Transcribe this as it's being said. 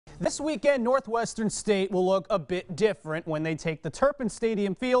This weekend, Northwestern State will look a bit different when they take the Turpin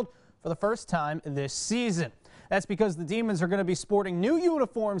Stadium field for the first time this season. That's because the Demons are going to be sporting new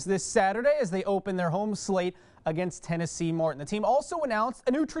uniforms this Saturday as they open their home slate against Tennessee Martin. The team also announced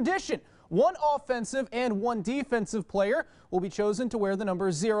a new tradition. One offensive and one defensive player will be chosen to wear the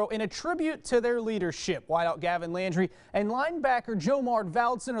number 0 in a tribute to their leadership. Wideout Gavin Landry and linebacker Jomar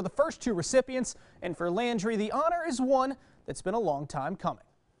Valdson are the first two recipients, and for Landry, the honor is one that's been a long time coming.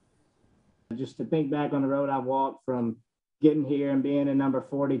 Just to think back on the road I've walked from getting here and being in number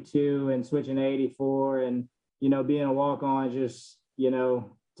 42 and switching to 84 and, being a walk-on, just, to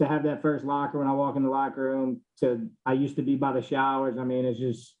have that first locker when I walk in the locker room I used to be by the showers. I mean,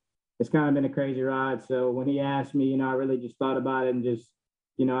 it's kind of been a crazy ride. So when he asked me, I really just thought about it and just,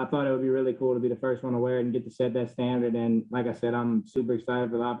 I thought it would be really cool to be the first one to wear it and get to set that standard. And like I said, I'm super excited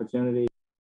for the opportunity.